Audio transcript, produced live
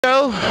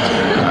So,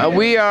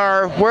 where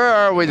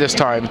are we this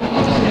time?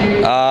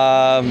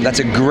 That's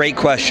a great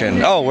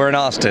question. Oh, we're in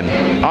Austin.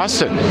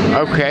 Austin.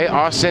 Okay,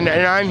 Austin.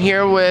 And I'm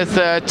here with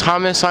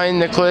Thomas and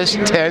Nicholas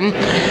 10.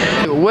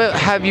 What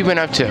have you been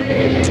up to?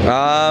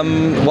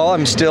 Well,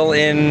 I'm still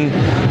in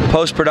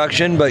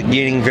post-production, but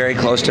getting very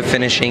close to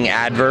finishing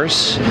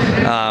Adverse,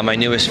 my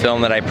newest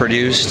film that I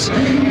produced,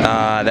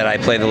 that I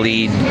play the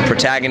lead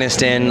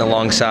protagonist in,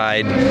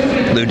 alongside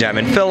Lou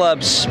Diamond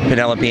Phillips,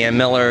 Penelope Ann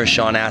Miller,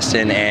 Sean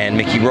Astin, and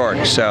Mickey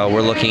Rourke. So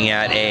we're looking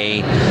at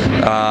a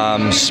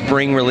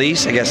spring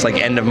release, I guess like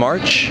end of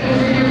March,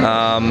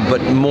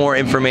 but more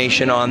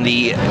information on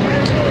the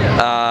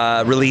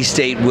release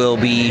date will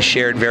be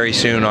shared very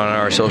soon on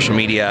our social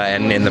media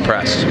and in the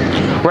press.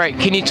 Right.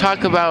 Can you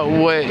talk about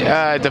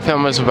what the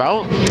film is about?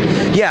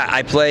 Yeah,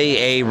 I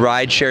play a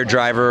rideshare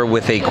driver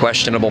with a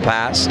questionable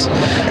past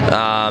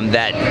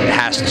that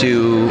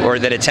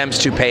attempts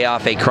to pay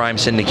off a crime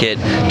syndicate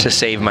to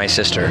save my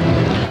sister.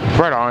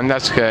 Right on.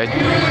 That's good.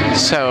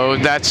 So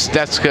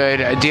that's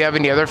good. Do you have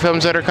any other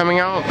films that are coming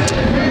out?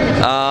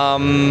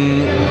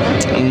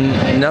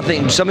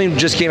 Nothing. Something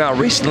just came out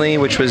recently,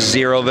 which was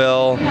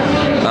Zeroville.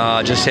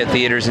 Just hit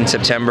theaters in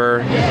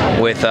September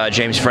with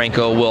James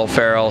Franco, Will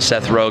Ferrell,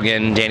 Seth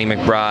Rogen, Danny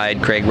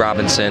McBride, Craig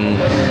Robinson,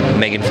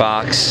 Megan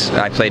Fox.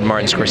 I played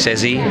Martin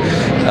Scorsese.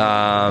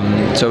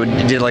 So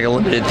it did like a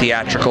limited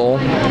theatrical,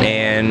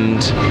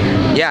 and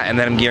yeah, and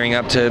then I'm gearing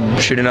up to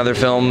shoot another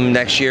film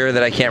next year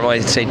that I can't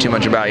really say too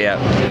much about yet.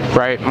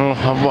 Right.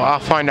 Well, I'll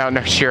find out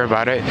next year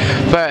about it.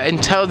 But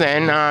until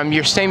then,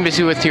 you're staying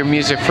busy with your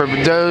music. For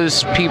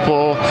those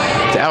people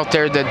out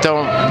there that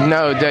don't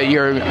know that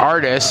you're an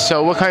artist,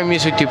 so what kind of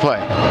music do you play?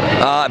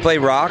 I play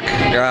rock.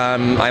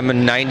 I'm a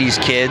 90s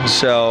kid,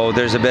 so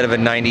there's a bit of a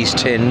 90s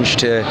tinge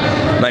to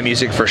my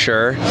music for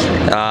sure.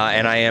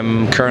 And I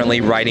am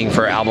currently writing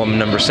for album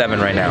number 7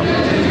 right now.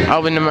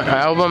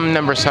 Album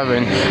number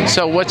 7.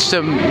 So what's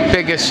the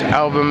biggest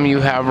album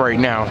you have right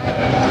now?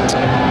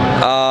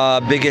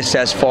 Biggest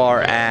as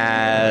far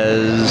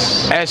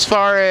as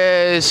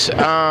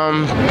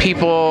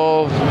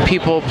people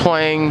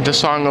playing the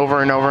song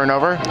over and over and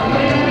over.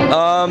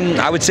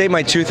 I would say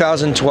my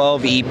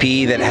 2012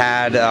 EP that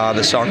had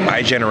the song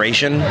My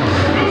Generation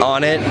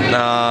on it.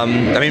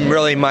 I mean,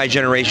 really, My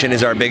Generation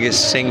is our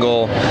biggest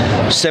single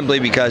simply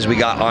because we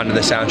got onto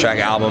the soundtrack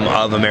album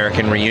of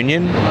American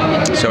Reunion,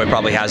 so it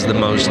probably has the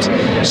most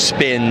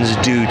spins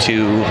due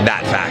to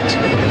that fact.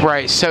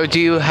 Right. So do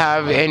you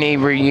have any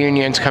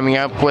reunions coming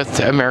up with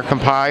American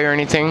Pie or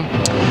anything?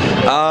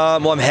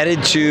 Well, I'm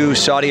headed to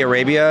Saudi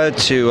Arabia,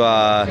 to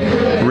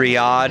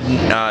Riyadh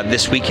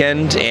this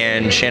weekend,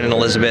 and Shannon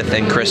Elizabeth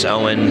and Chris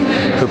Owen,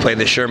 who play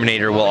the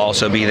Shermanator, will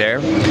also be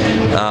there.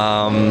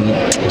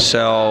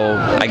 So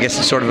I guess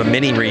it's sort of a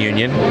mini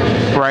reunion.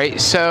 Right.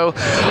 So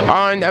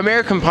on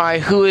American Pie,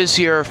 who is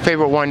your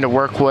favorite one to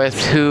work with?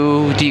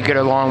 Who do you get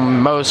along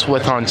most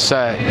with on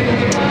set?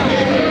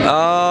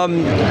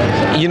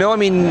 You know, I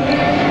mean,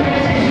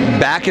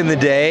 back in the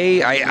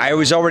day, I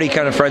was already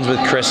kind of friends with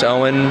Chris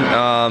Owen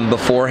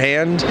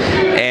beforehand,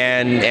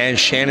 and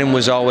Shannon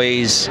was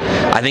always,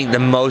 I think, the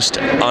most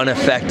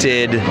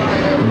unaffected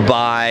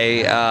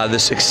by the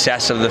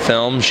success of the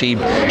film. She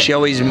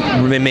always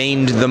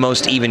remained the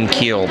most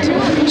even-keeled.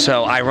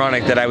 So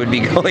ironic that I would be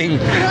going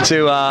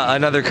to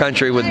another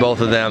country with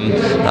both of them.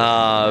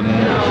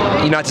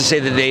 Not to say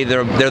that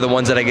they're the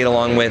ones that I get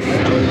along with,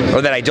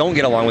 or that I don't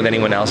get along with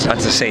anyone else. Not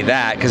to say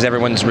that, because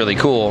everyone's really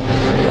cool.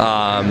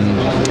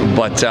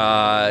 But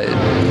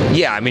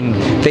yeah, I mean,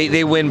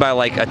 they win by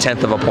like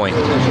 1/10 of a point.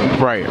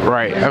 Right.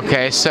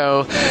 Okay,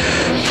 so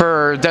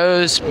for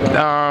those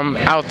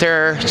out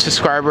there,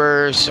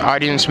 subscribers,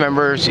 audience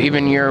members,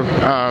 even your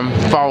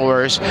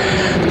followers,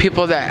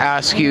 people that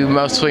ask you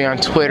mostly on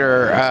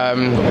Twitter,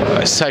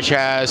 such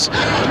as,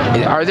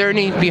 are there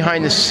any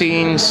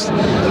behind-the-scenes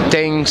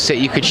things that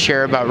you could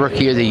share about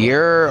Rookie of the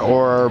Year,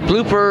 or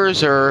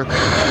bloopers, or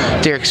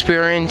their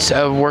experience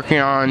of working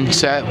on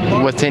set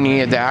with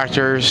any of the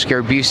actors,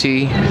 Gary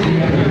Busey?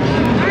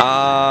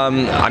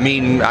 I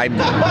mean,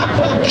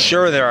 I'm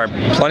sure there are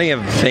plenty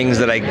of things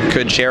that I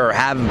could share or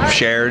have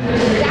shared.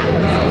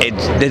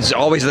 It's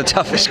always the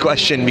toughest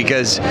question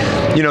because,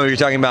 you know, you're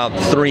talking about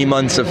 3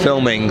 months of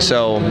filming,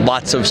 so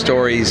lots of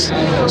stories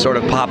sort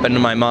of pop into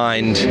my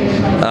mind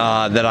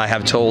that I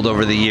have told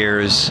over the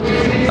years.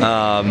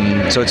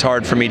 So it's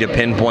hard for me to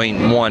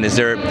pinpoint one. Is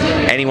there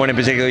anyone in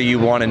particular you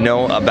want to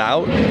know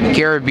about?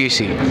 Gary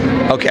Busey.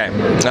 Okay.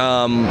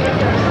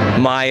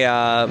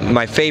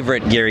 My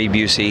favorite Gary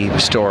Busey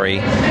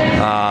story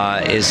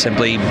is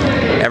simply,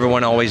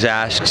 everyone always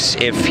asks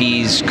if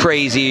he's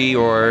crazy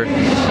or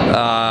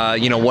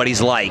you know, what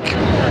he's like,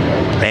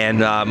 and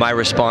my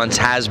response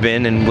has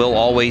been and will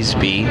always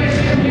be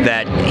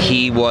that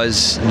he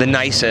was the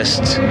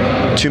nicest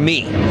to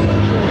me.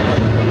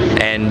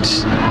 And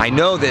I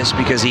know this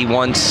because he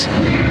once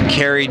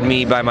carried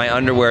me by my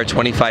underwear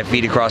 25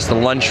 feet across the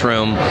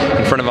lunchroom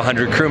in front of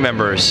 100 crew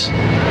members.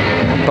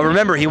 But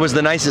remember, he was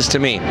the nicest to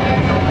me.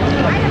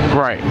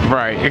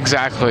 Right,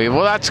 exactly.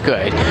 Well, that's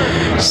good.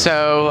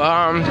 So,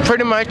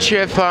 pretty much,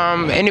 if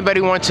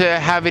anybody wants to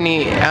have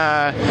any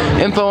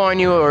info on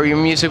you or your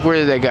music, where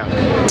do they go?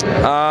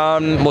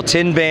 Well,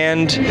 Tin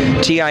Band,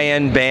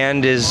 TIN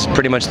Band is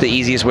pretty much the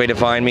easiest way to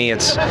find me.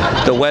 It's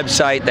the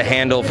website, the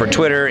handle for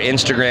Twitter,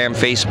 Instagram,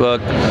 Facebook,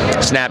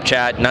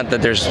 Snapchat. Not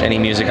that there's any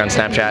music on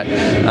Snapchat.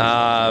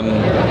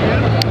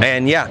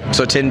 And yeah,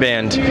 so Tin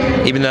Band,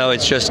 even though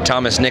it's just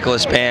Thomas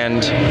Nicholas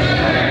Band,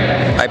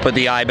 I put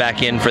the I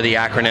back in for the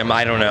acronym.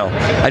 I don't know.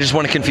 I just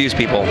want to confuse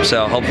people,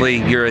 so hopefully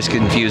you're as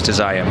confused as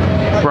I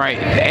am. Right.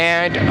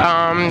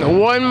 And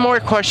one more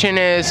question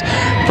is,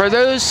 for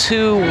those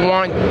who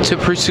want to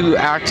pursue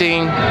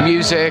acting,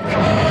 music,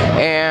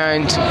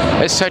 and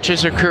such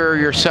as a career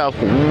yourself,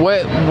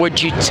 what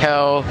would you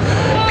tell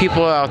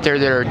people out there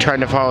that are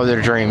trying to follow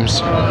their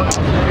dreams?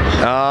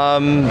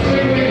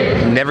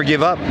 Never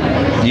give up.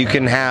 You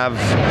can have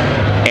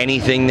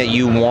anything that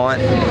you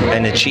want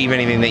and achieve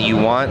anything that you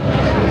want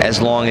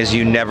as long as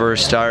you never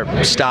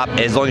stop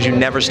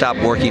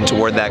working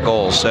toward that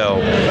goal. So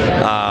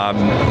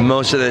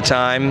most of the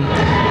time,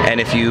 and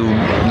if you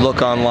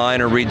look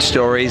online or read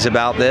stories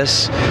about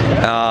this,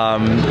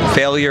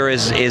 failure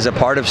is a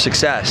part of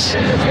success.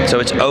 So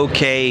it's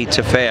okay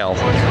to fail,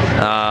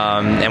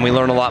 and we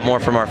learn a lot more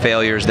from our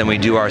failures than we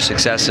do our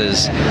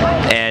successes.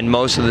 And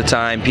most of the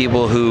time,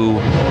 people who,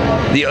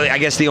 I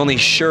guess the only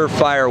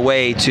surefire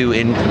way to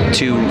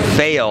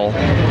fail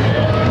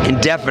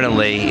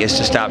indefinitely is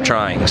to stop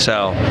trying.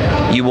 So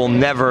you will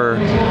never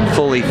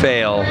fully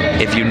fail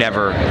if you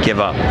never give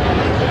up.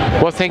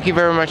 Well, thank you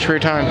very much for your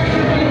time.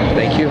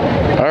 Thank you.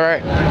 All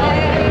right.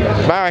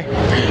 Bye.